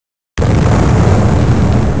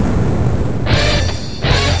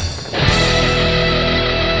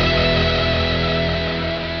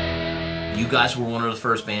guys were one of the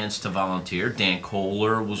first bands to volunteer. Dan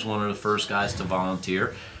Kohler was one of the first guys to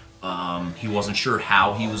volunteer. He wasn't sure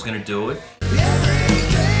how he was going to do it.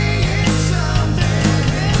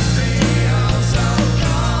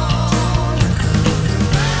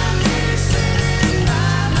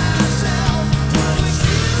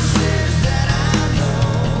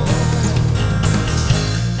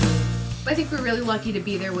 I think we're really lucky to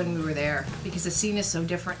be there when we were there, because the scene is so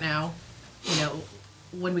different now. You know,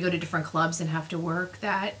 when we go to different clubs and have to work,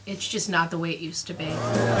 that it's just not the way it used to be. Bringing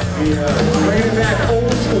back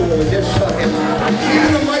old school with this fucking...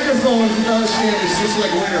 Even the microphone stand is just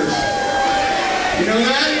like winners. You know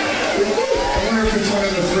that? I wonder if it's one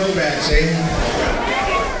of the throwbacks,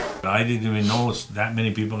 eh? I didn't even know that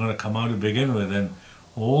many people were going to come out to begin with, and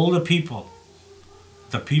all the people,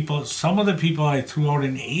 some of the people I threw out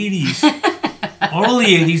in the 80s, early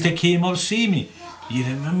 80s, that came up to see me. You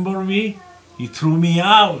remember me? You threw me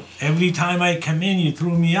out. Every time I come in, you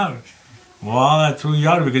threw me out. Well, I threw you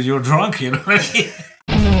out because you were drunk, you know what I mean?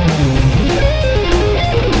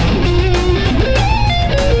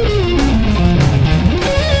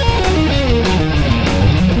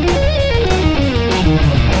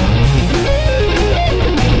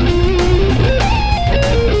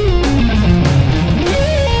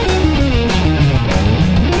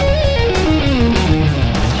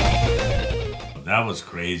 That was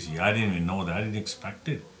crazy. I didn't even know that. I didn't expect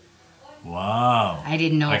it. Wow. I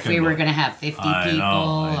didn't know if we were going to have 50 people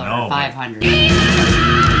or 500.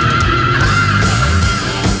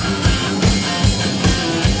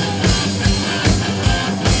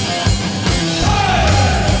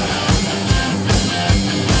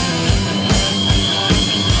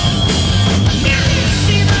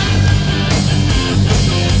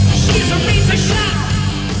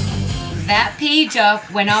 That page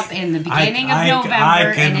went up in the beginning of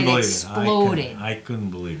November and it exploded. I couldn't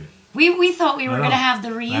believe it. We thought we were going to have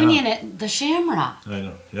the reunion at the Shamrock. I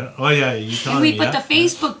know. Yeah. Oh yeah. You told me. And we put the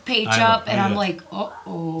Facebook page up, and I'm like,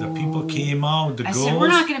 uh-oh. The people came out. The girls. I said, we're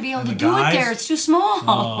not going to be able to do it there. It's too small.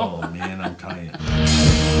 Oh man, I'm telling you.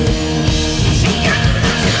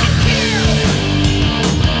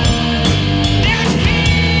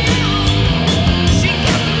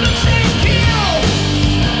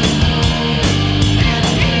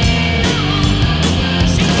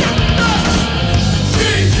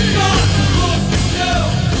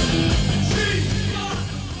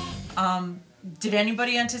 Did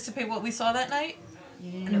anybody anticipate what we saw that night?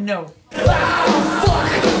 No. Oh,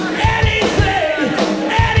 fuck! Anything!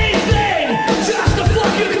 Anything! Just to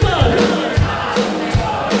fucking come on!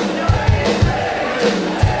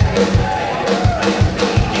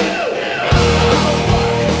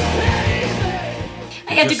 I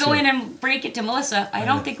had to go in and break it to Melissa. I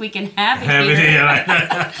don't think we can have it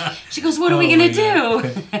here. She goes, what are we going to do?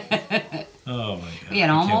 Oh my God. We had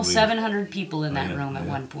almost 700 people in that room at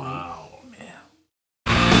one point. Wow.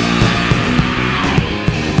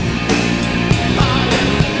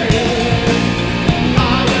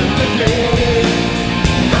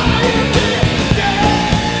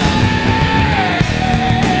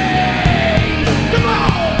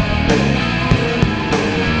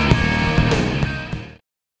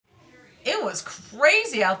 It was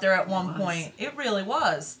crazy out there at one point. It really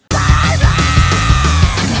was.